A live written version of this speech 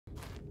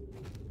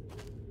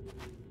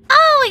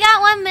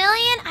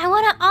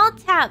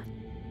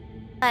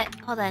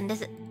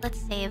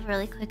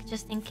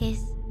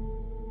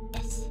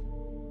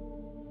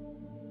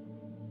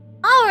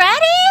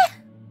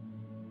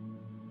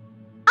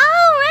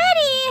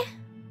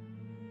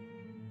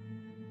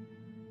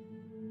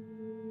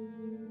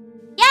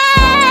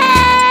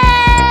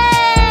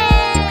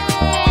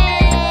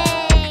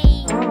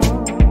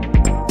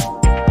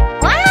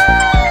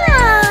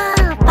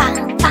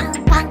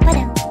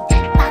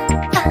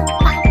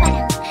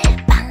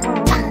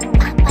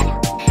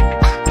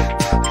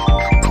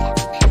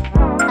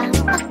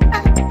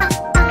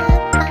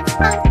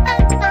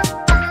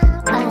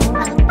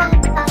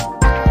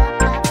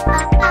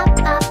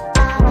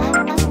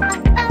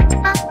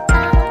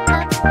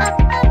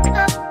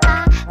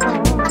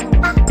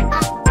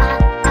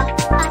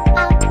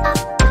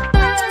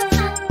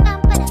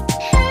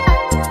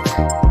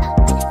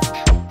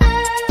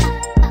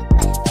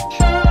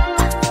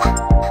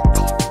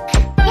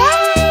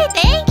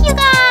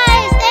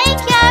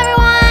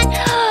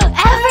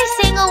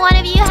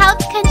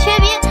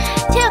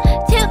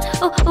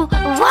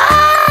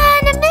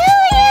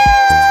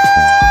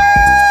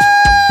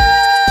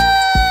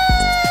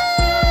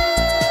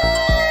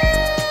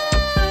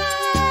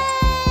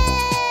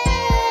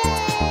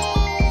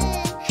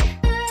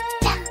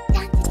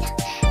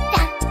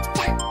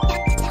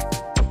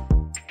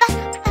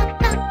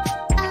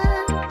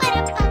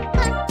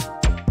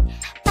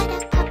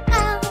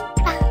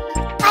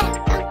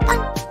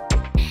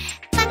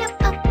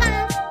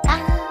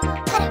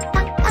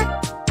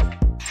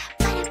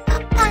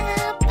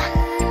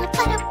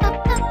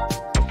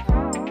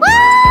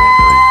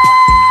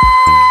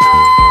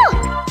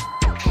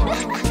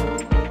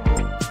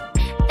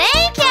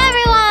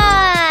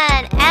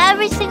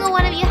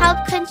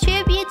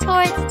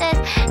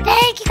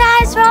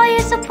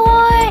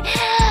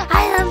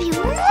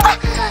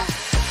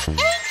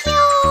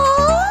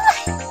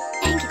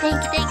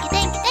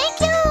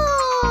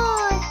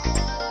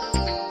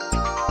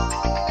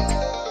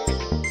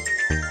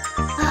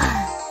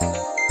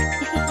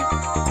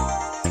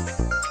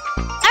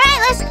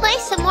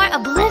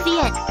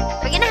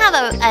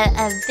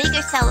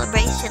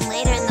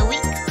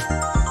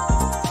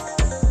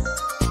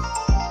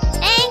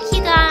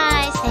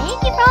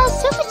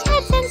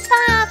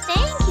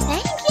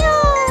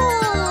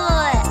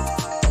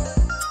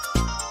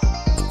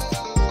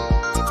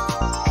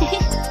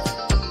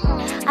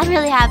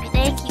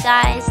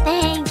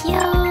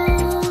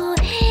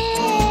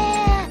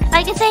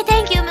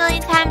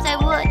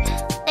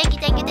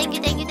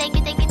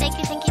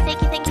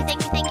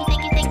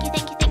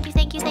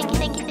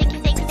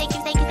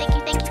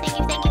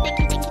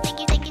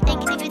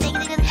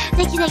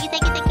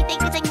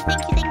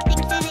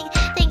Thank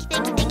you,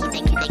 thank you, thank you,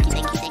 thank you, thank you,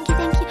 thank you, thank you,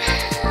 thank you.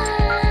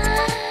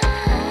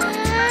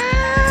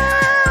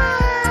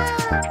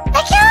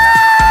 Thank you!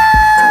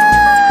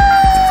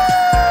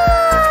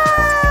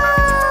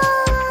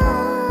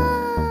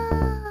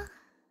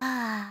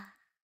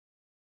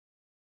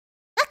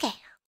 Okay.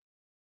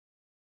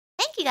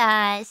 Thank you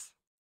guys.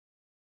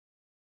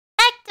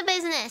 Back to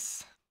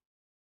business.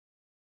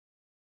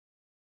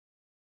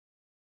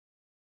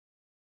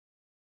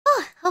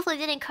 Oh, hopefully it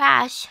didn't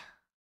crash.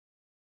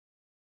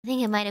 I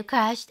think it might have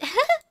crashed.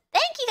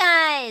 Thank you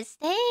guys.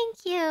 Thank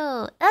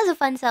you. That was a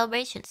fun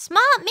celebration.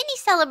 Small mini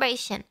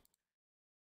celebration.